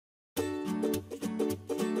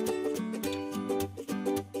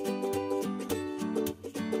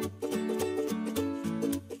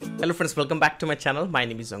Hello friends, welcome back to my channel. My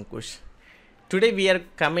name is Ankush. Today we are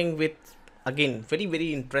coming with again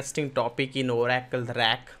very interesting topic in Oracle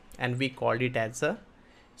RAC, and we called it as a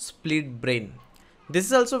split brain. This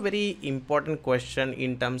is also very important question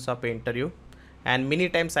in terms of interview, and many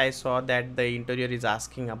times I saw that the interviewer is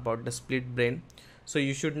asking about the split brain. So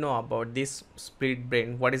you should know about this split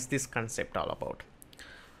brain. What is this concept all about?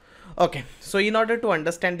 Okay, so in order to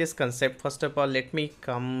understand this concept, first of all let me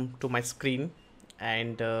come to my screen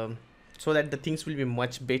and so that the things will be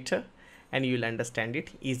much better and you will understand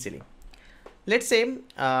it easily. Let's say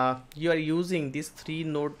you are using this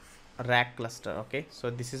 3-node RAC cluster. Okay,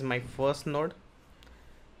 so this is my first node,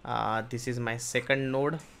 this is my second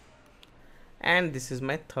node, and this is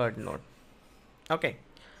my third node. Okay,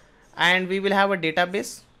 and we will have a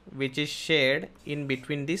database which is shared in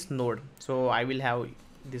between this node. So I will have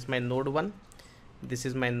this my node 1, this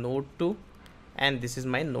is my node 2, and this is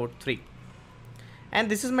my node 3. And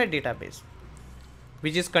this is my database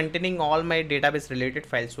which is containing all my database related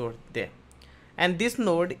files over there, and this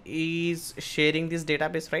node is sharing this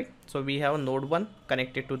database, right? So we have node 1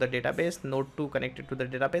 connected to the database, node 2 connected to the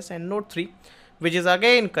database, and node 3 which is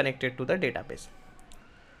again connected to the database.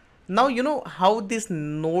 Now you know how these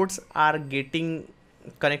nodes are getting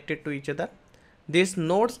connected to each other. These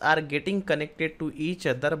nodes are getting connected to each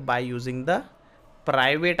other by using the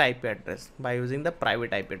private IP address.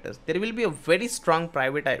 There will be a very strong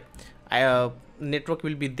private network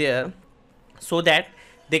will be there, so that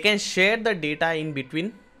they can share the data in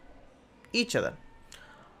between each other.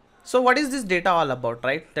 So what is this data all about,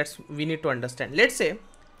 right? That's we need to understand. Let's say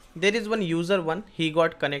there is one user 1, he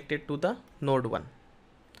got connected to the node 1,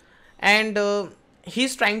 and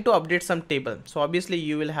he's trying to update some table. So obviously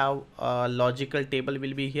you will have a logical table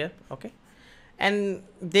will be here. Okay, and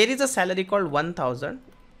there is a salary called 1000,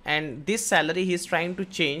 and this salary he is trying to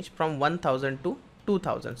change from 1000 to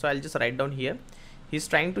 2000. So I'll just write down here, he's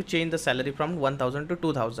trying to change the salary from 1000 to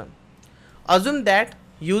 2000. Assume that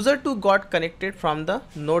user 2 got connected from the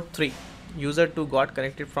node 3.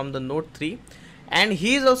 And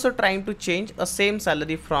he is also trying to change a same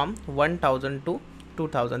salary from 1000 to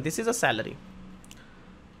 2000. This is a salary.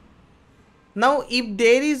 Now if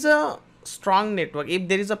there is a strong network, if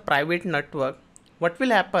there is a private network, what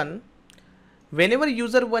will happen? Whenever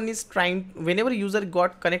user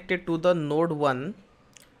got connected to the node 1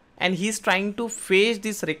 and he is trying to fetch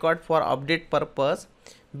this record for update purpose,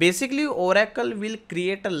 basically Oracle will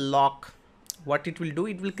create a lock. What it will do,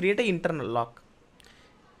 it will create an internal lock,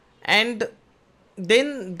 and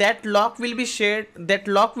then that lock will be shared, that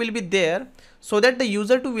lock will be there, so that the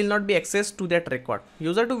user 2 will not be access to that record.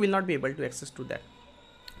 User 2 will not be able to access to that,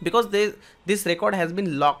 because this record has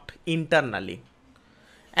been locked internally.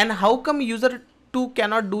 And how come user 2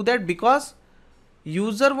 cannot do that? Because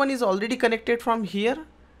user 1 is already connected from here,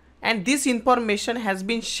 and this information has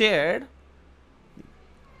been shared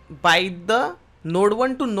by the node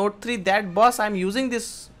 1 to node 3, that boss, I'm using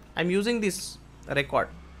this record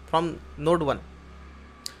from node 1.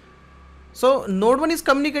 So node 1 is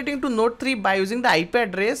communicating to node 3 by using the IP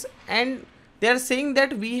address, and they are saying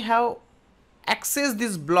that we have accessed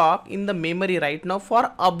this block in the memory right now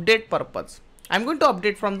for update purpose. I'm going to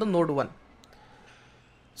update from the node 1.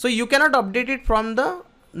 So you cannot update it from the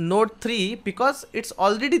node 3 because it's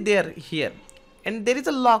already there here, and there is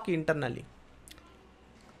a lock internally.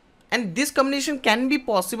 And this communication can be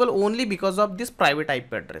possible only because of this private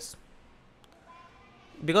IP address,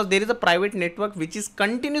 because there is a private network which is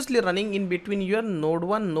continuously running in between your node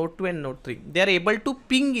 1, node 2, and node 3. They are able to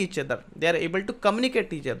ping each other. They are able to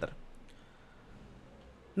communicate each other.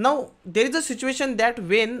 Now there is a situation that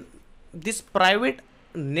when this private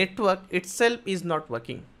network itself is not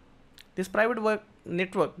working, this private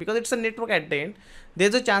network, because it's a network at the end,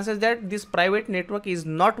 there's a chances that this private network is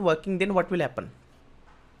not working. Then what will happen?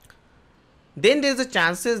 Then there's a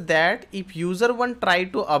chances that if user 1 try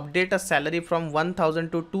to update a salary from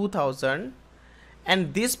 1000 to 2000,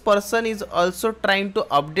 and this person is also trying to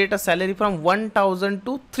update a salary from 1000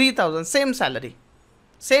 to 3000, same salary,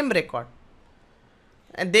 same record,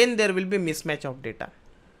 and then there will be mismatch of data.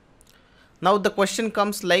 Now the question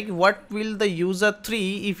comes like, what will the user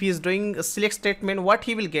 3, if he is doing a select statement, what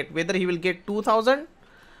he will get, whether he will get 2000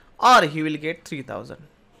 or he will get 3000,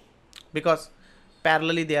 because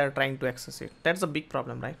parallelly they are trying to access it. That's a big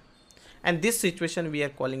problem, right? And this situation we are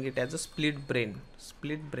calling it as a split brain.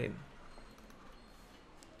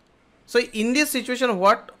 So in this situation,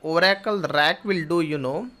 what Oracle RAC will do, you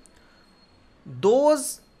know,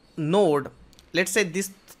 those node, let's say this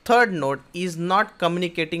third node is not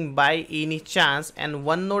communicating by any chance, and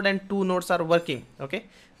one node and two nodes are working. Okay,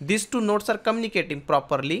 these two nodes are communicating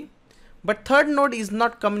properly, but third node is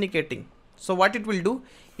not communicating. So what it will do,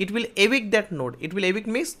 it will evict that node. It will evict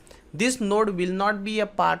means this node will not be a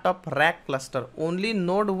part of RAC cluster. Only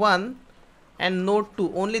node 1 and node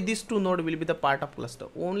 2, only these two node will be the part of cluster.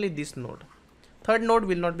 Only this node. Third node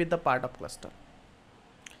will not be the part of cluster.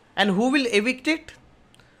 And who will evict it?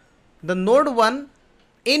 The node 1,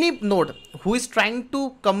 any node who is trying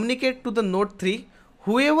to communicate to the node 3,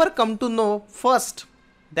 whoever come to know first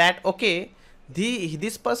that okay,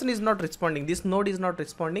 this person is not responding, this node is not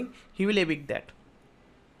responding, he will evict that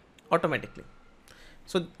automatically.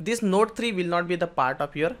 So this node 3 will not be the part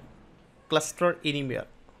of your cluster anymore.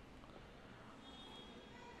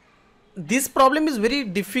 This problem is very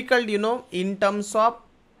difficult, you know, in terms of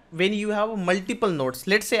when you have multiple nodes.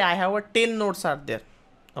 Let's say I have a 10 nodes are there.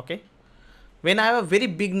 Okay. When I have a very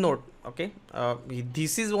big node, okay,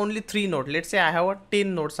 this is only 3 nodes. Let's say I have a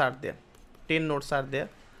 10 nodes are there. 10 nodes are there.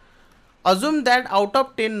 Assume that out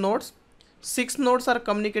of 10 nodes, 6 nodes are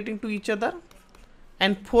communicating to each other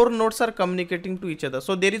and 4 nodes are communicating to each other.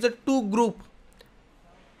 So there is a 2 group,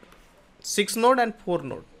 6 node and 4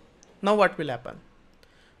 node. Now what will happen?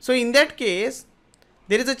 So in that case,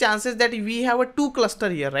 there is a chances that we have a 2 cluster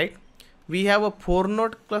here, right? We have a 4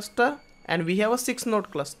 node cluster and we have a 6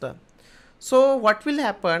 node cluster. So what will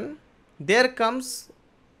happen? There comes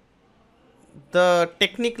the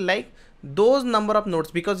technique like those number of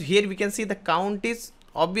nodes, because here we can see the count is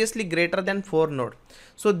obviously greater than 4 node.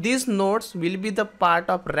 So these nodes will be the part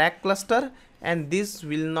of RAC cluster and this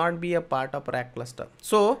will not be a part of RAC cluster.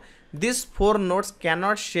 So these 4 nodes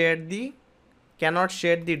cannot share the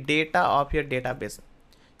data of your database.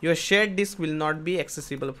 Your shared disk will not be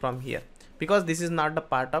accessible from here because this is not a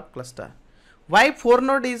part of cluster. Why 4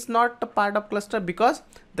 node is not a part of cluster? Because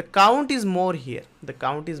the count is more here. The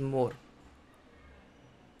count is more.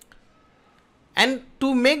 And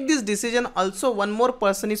to make this decision also one more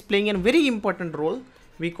person is playing a very important role.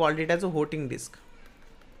 We called it as a voting disk.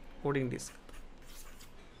 Voting disk.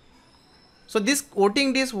 So this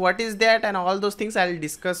voting disk, what is that and all those things I will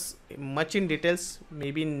discuss much in details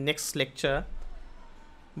maybe in next lecture.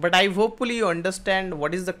 But I hopefully you understand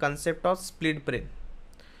what is the concept of split brain.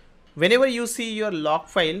 Whenever you see your log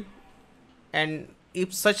file and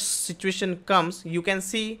if such situation comes, you can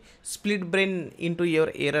see split brain into your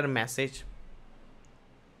error message.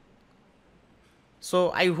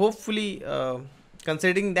 So I hopefully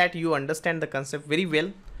considering that you understand the concept very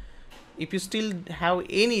well. If you still have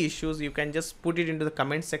any issues, you can just put it into the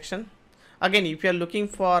comment section. Again, if you are looking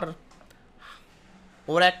for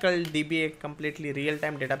Oracle DBA completely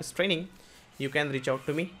real-time database training, you can reach out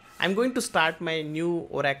to me. I'm going to start my new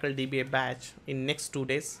Oracle DBA batch in next 2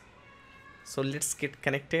 days. So let's get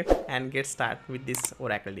connected and get started with this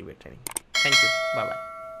Oracle DBA training. Thank you.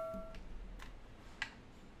 Bye-bye.